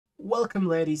Welcome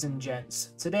ladies and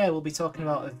gents. Today we'll be talking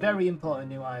about a very important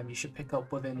new item you should pick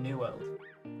up within New World.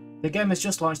 The game has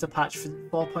just launched a patch for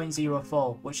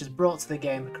 4.04 which has brought to the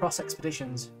game Cross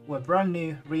Expeditions, a brand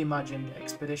new reimagined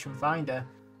expedition finder,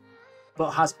 but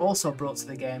has also brought to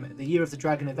the game the Year of the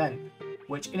Dragon event,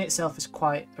 which in itself is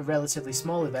quite a relatively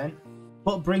small event,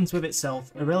 but brings with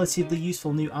itself a relatively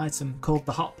useful new item called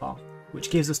the Hot Pot, which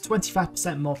gives us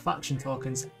 25% more faction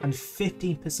tokens and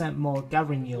 15% more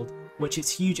gathering yield, which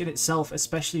is huge in itself,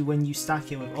 especially when you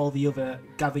stack it with all the other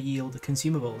gather yield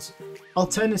consumables.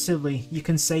 Alternatively, you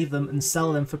can save them and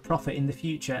sell them for profit in the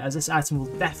future, as this item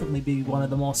will definitely be one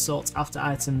of the more sought after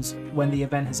items when the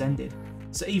event has ended.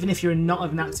 So even if you're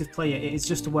not an active player, it is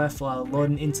just worthwhile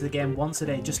loading into the game once a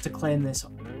day just to claim this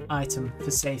item for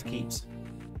safe keeps.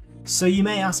 So you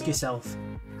may ask yourself,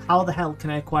 how the hell can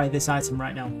I acquire this item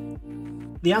right now?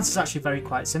 The answer is actually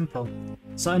quite simple.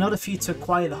 So in order for you to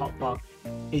acquire the Hot Pot,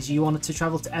 is you wanted to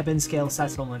travel to Ebenscale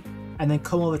Settlement and then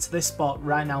come over to this spot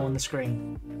right now on the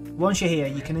screen. Once you're here,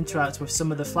 you can interact with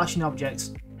some of the flashing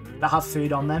objects that have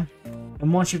food on them,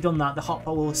 and once you've done that, the Hot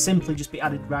Pot will simply just be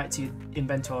added right to your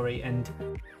inventory and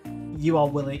you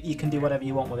can do whatever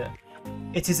you want with it.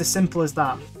 It is as simple as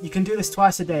that. You can do this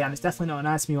twice a day and it's definitely not an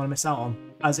item you want to miss out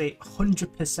on, as a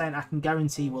 100% I can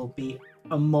guarantee will be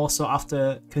a more sought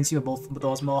after consumable for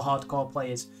those more hardcore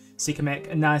players, so you can make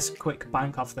a nice quick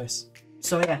bank off this.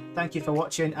 So yeah, thank you for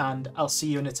watching and I'll see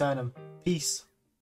you in Aeternum. Peace.